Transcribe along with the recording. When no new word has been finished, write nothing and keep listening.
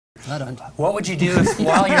I don't. What would you do if,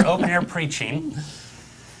 while you're open air preaching,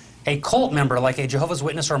 a cult member like a Jehovah's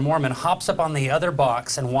Witness or a Mormon hops up on the other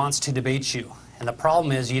box and wants to debate you? And the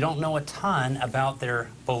problem is you don't know a ton about their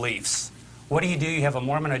beliefs. What do? You have a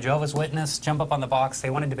Mormon or Jehovah's Witness jump up on the box, they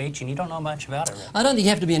want to debate you, and you don't know much about it. I don't think you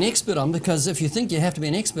have to be an expert on, because if you think you have to be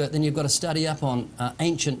an expert, then you've got to study up on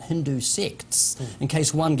ancient Hindu sects in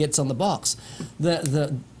case one gets on the box.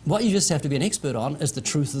 What you just have to be an expert on is the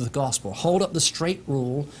truth of the gospel. Hold up the straight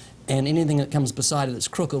rule, and anything that comes beside it that's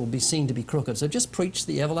crooked will be seen to be crooked. So just preach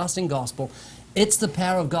the everlasting gospel. It's the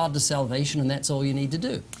power of God to salvation, and that's all you need to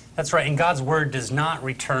do. That's right, and God's word does not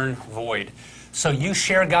return void. So you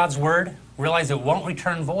share God's word, realize it won't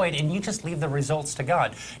return void, and you just leave the results to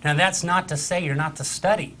God. Now that's not to say you're not to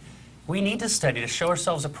study. We need to study to show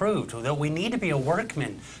ourselves approved, that we need to be a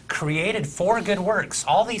workman created for good works.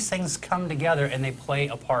 All these things come together and they play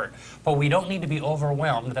a part. But we don't need to be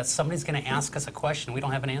overwhelmed that somebody's going to ask us a question we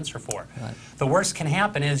don't have an answer for. Right. The worst can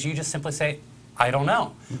happen is you just simply say, I don't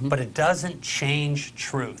know. But it doesn't change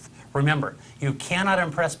truth. Remember, you cannot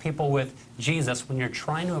impress people with Jesus when you're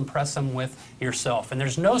trying to impress them with yourself. And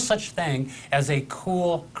there's no such thing as a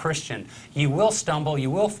cool Christian. You will stumble, you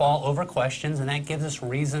will fall over questions, and that gives us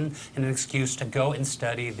reason and an excuse to go and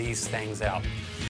study these things out.